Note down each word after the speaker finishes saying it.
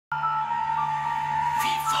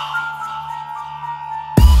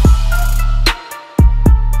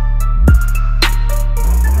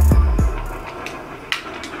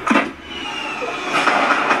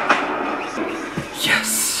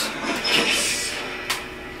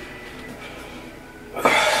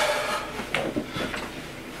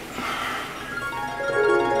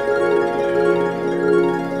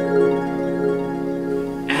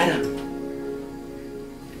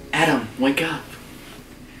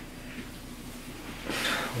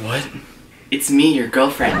What? It's me, your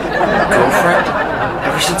girlfriend. Girlfriend?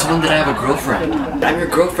 Ever since when did I have a girlfriend? I'm your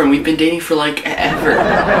girlfriend. We've been dating for like ever.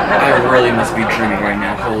 I really must be dreaming right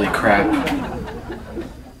now. Holy crap.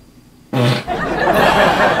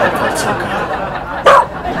 That felt so good.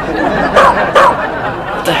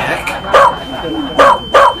 What the heck?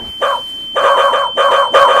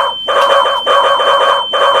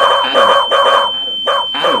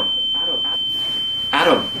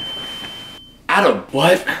 Adam.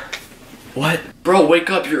 What? What? Bro, wake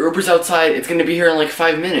up. Your Uber's outside. It's gonna be here in like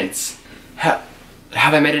 5 minutes. Have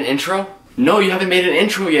I made an intro? No, you haven't made an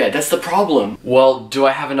intro yet. That's the problem. Well, do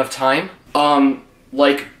I have enough time?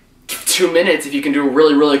 Like 2 minutes if you can do it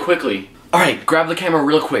really, really quickly. Alright, grab the camera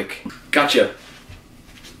real quick. Gotcha.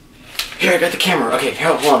 Here, I got the camera. Okay,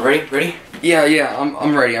 here, hold on. Ready? Yeah,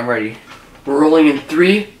 I'm ready. We're rolling in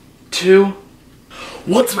 3, 2.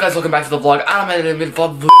 What's up guys, welcome back to the vlog.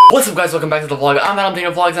 What's up guys, welcome back to the vlog. I'm Adam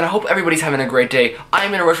Daniel Vlogs and I hope everybody's having a great day.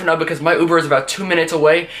 I'm in a rush right now because my Uber is about 2 minutes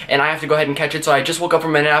away and I have to go ahead and catch it, so I just woke up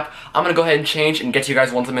from a nap. I'm gonna go ahead and change and get to you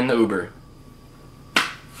guys once I'm in the Uber.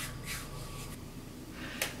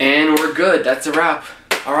 And we're good, that's a wrap.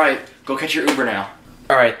 Alright, go catch your Uber now.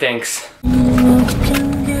 Alright, thanks.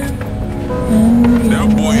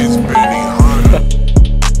 That boy is Benny Hunter.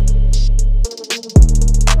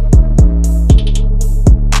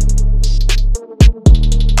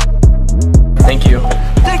 Thank you.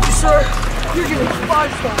 Thank you, sir. You're giving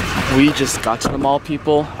 5 stars. We just got to the mall,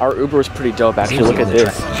 people. Our Uber was pretty dope, actually. Look at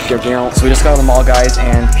this. So we just got to the mall, guys,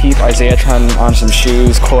 and peep Isaiah trying on some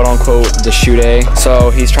shoes, quote unquote, the shoe day.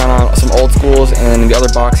 So he's trying on some old schools, and in the other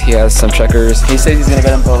box he has some checkers. He says he's gonna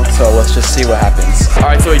get them both, so let's just see what happens. All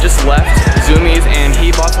right, so he just left Zoomies, and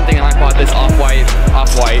he bought something, and I bought this off-white,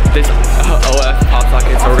 this OF pop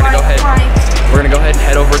socket. So we're gonna go ahead and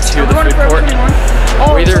head over to the food court.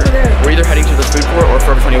 We're either heading to the food court or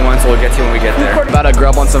Forever 21, so we'll get to when we get there. About to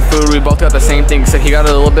grab on some food. We both got the same thing, except he got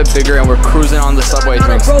it a little bit bigger, and we're cruising on the Subway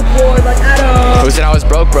drinks. Broke boy, like Adam. Who said I was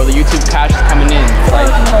broke, bro? The YouTube cash is coming in. Like,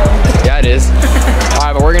 yeah, it is.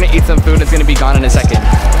 Alright, but we're gonna eat some food. It's gonna be gone in a second.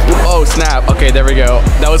 Oh, snap. Okay, there we go.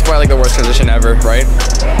 That was probably like the worst transition ever, right?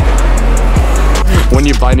 When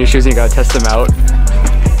you buy new shoes and you gotta test them out.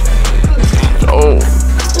 Oh.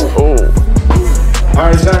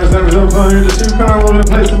 Alright, it's time to here to shoot power. We're gonna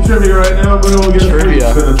play some trivia right now, but we'll get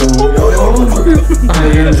Trivia.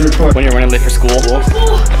 When you're running late for school. I'm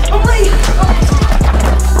late.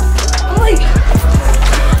 I'm late.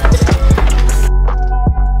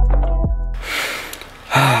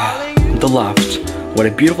 The Loft. What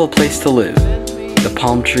a beautiful place to live. The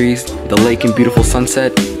palm trees, the lake and beautiful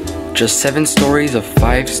sunset. Just 7 stories of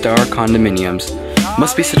 5-star condominiums.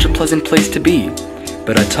 Must be such a pleasant place to be,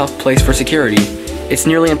 but a tough place for security. It's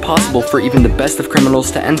nearly impossible for even the best of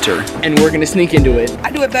criminals to enter. And we're gonna sneak into it. I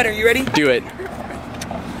do it better. You ready? Do it.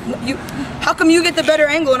 How come you get the better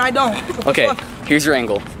angle and I don't? Okay, here's your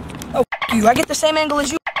angle. Oh, you. I get the same angle as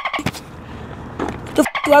you. What the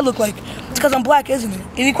do I look like? It's because I'm black, isn't it?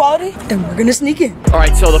 Inequality? And we're gonna sneak in.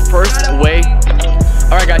 Alright, so the first way...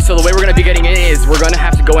 Alright guys, so the way we're gonna be getting in is we're gonna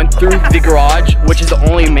have to go in through the garage, which is the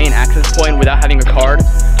only main access point without having a card.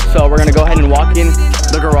 So we're gonna go ahead and walk in.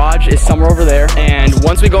 The garage is somewhere over there. And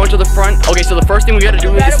once we go into the front, okay, so the first thing we gotta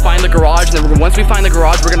do is just find the garage. And then once we find the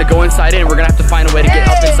garage, we're gonna go inside it and we're gonna have to find a way to get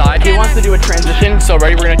up inside. He wants to do a transition, so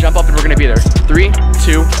ready, we're gonna jump up and we're gonna be there. 3,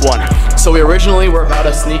 2, 1. So we originally were about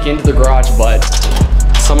to sneak into the garage, but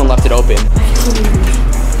someone left it open.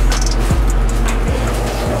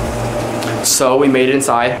 So we made it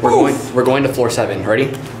inside. We're going to floor 7.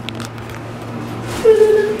 Ready?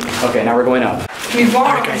 Okay, now we're going up.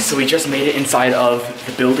 Alright guys, so we just made it inside of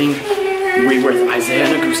the building. We were with Isaiah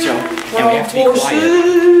and Augusto, and we have to be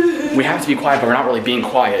quiet. We have to be quiet, but we're not really being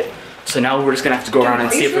quiet. So now we're just gonna have to go around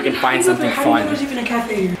and see if we can find something fun. There's even a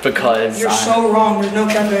cafe here. Because You're so wrong, there's no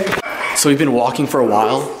cafe. So we've been walking for a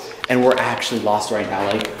while, and we're actually lost right now.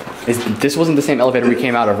 Like, this wasn't the same elevator we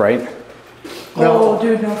came out of, right? No,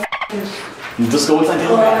 dude, no. This. Just go inside the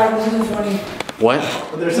elevator. This isn't funny. What?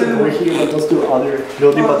 There's like over here, but let's do other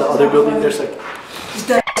building, but the other building, there's like...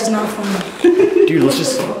 This is not funny. Dude, let's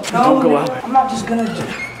just don't go out. I'm not just gonna do.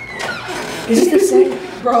 Is this the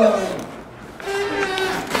same? Bro.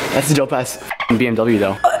 That's a dope ass BMW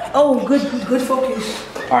though. Oh, good focus.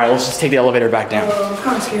 Alright, let's just take the elevator back down. I'm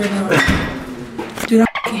kind of scared now. Dude, I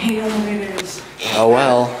fucking hate elevators. Oh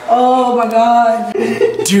well. Oh my god.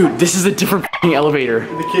 Dude, this is a different elevator.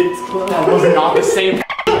 The kids club. That was not the same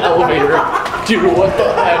elevator. Dude, what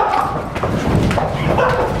the heck?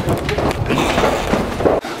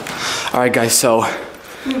 Alright guys, so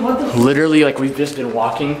literally like we've just been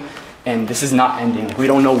walking and this is not ending. We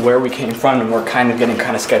don't know where we came from, and we're kind of getting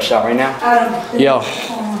kind of sketched out right now. Yo,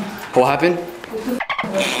 what happened?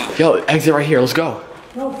 Yo, exit right here. Let's go.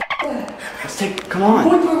 No, Let's take. Come on.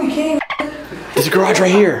 look where we came. There's a garage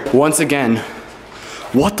right here. Once again.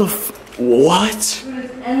 What the? What? It's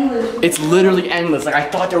endless. It's literally endless. Like I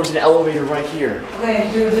thought there was an elevator right here. Okay,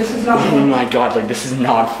 dude, this is not Oh fun. my god, like this is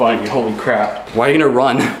not funny. Holy crap. Why are you gonna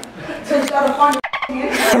run? So you gotta find the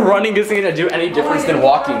answer. Running isn't gonna do any difference than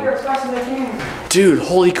walking. As fast as I can. Dude,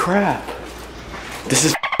 holy crap. This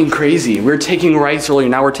is f***ing crazy. We were taking rights earlier,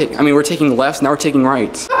 now we're taking, we're taking lefts, now we're taking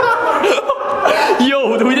rights.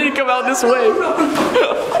 Yo, we didn't come out this way.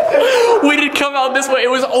 We didn't come out this way, it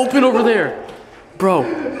was open over there. Bro,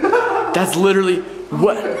 that's literally,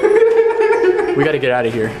 what? We gotta get out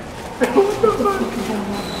of here.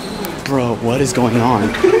 Bro, what is going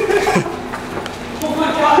on?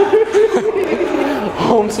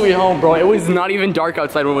 Home sweet home, bro. It was not even dark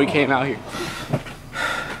outside when we came out here.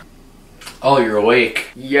 Oh, you're awake.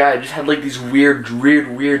 Yeah, I just had like these weird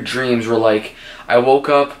dreams where like I woke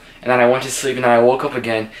up and then I went to sleep and then I woke up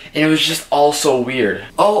again and it was just all so weird.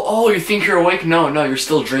 Oh, you think you're awake? No, you're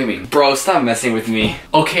still dreaming. Bro, stop messing with me.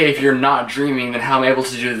 Okay, if you're not dreaming, then how am I able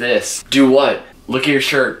to do this? Do what? Look at your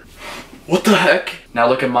shirt. What the heck? Now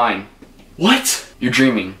look at mine. What? You're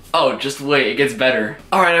dreaming. Oh, just wait, it gets better.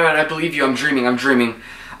 Alright, I believe you, I'm dreaming.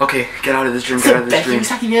 Okay, get out of this dream, get out of this dream. Becky was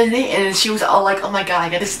talking the other day, and she was all like, "Oh my god, I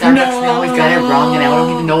got this Starbucks, and I always got it wrong, and I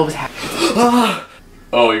don't even know what was happening."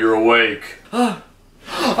 Oh, you're awake.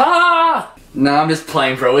 Nah, I'm just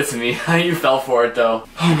playing, bro. It's me. You fell for it, though.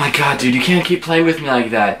 Oh my god, dude, you can't keep playing with me like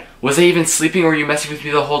that. Was I even sleeping, or were you messing with me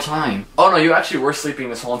the whole time? Oh no, you actually were sleeping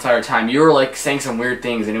this whole entire time. You were like saying some weird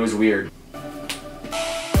things, and it was weird.